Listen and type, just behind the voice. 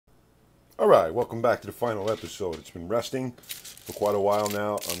Alright, welcome back to the final episode. It's been resting for quite a while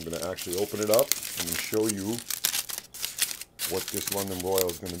now. I'm going to actually open it up and show you what this London Broil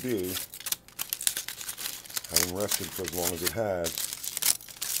is going to be. Having rested for as long as it has,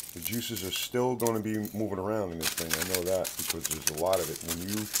 the juices are still going to be moving around in this thing. I know that because there's a lot of it. When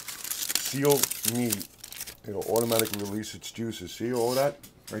you seal meat, it'll automatically release its juices. See all that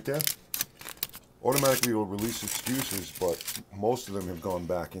right there? Automatically it'll release its juices, but most of them have gone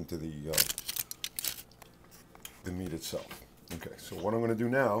back into the meat itself. Okay, so what I'm going to do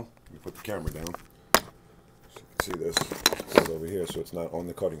now, let me put the camera down so you can see this. Put it over here so it's not on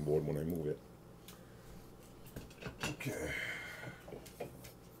the cutting board when I move it. Okay.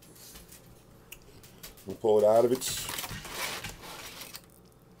 We'll pull it out of its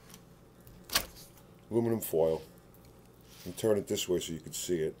aluminum foil and turn it this way so you can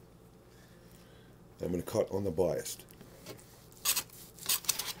see it. I'm going to cut on the biased.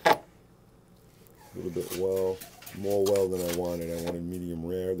 A little bit more well than I wanted. I wanted medium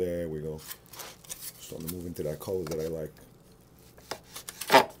rare. There we go. Starting to move into that color that I like.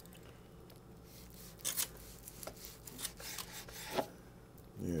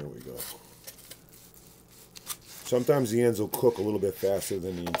 There we go. Sometimes the ends will cook a little bit faster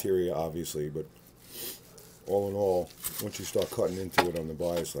than the interior, obviously, but all in all, once you start cutting into it on the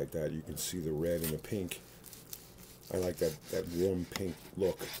bias like that, you can see the red and the pink. I like that warm pink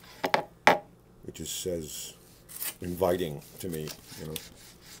look. It just says inviting to me, you know.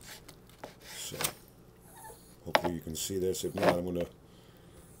 So hopefully you can see this. If not, I'm going to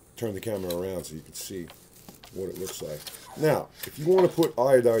turn the camera around so you can see what it looks like. Now, if you want to put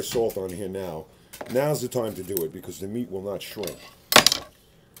iodized salt on here now's the time to do it because the meat will not shrink.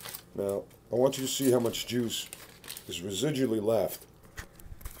 Now, I want you to see how much juice is residually left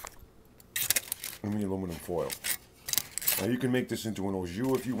in the aluminum foil. Now you can make this into an au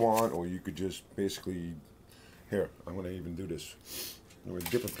jus if you want, or you could just basically, here, I'm going to even do this. I'm going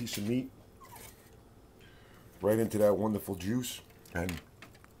to dip a piece of meat right into that wonderful juice, and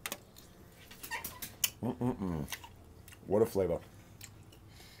what a flavor.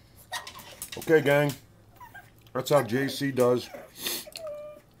 Okay, gang, that's how JC does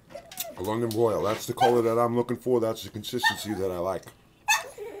a London Broil. That's the color that I'm looking for. That's the consistency that I like.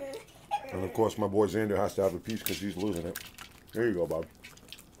 And of course, my boy Xander has to have a piece because he's losing it. There you go, Bob.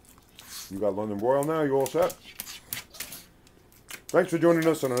 You got London Broil now. You all set? Thanks for joining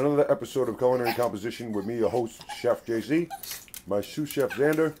us on another episode of Culinary Composition with me, your host, Chef JC, my sous chef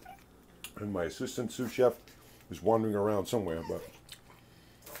Xander, and my assistant sous chef is wandering around somewhere. But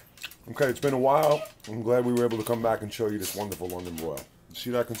okay, it's been a while. I'm glad we were able to come back and show you this wonderful London Broil. See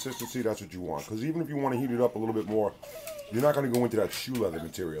that consistency? That's what you want. Because even if you want to heat it up a little bit more, you're not going to go into that shoe leather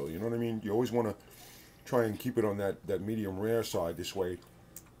material. You know what I mean? You always want to try and keep it on that medium rare side. This way,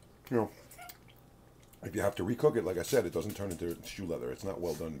 you know, if you have to recook it, like I said, it doesn't turn into shoe leather. It's not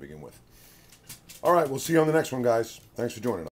well done to begin with. All right, we'll see you on the next one, guys. Thanks for joining us.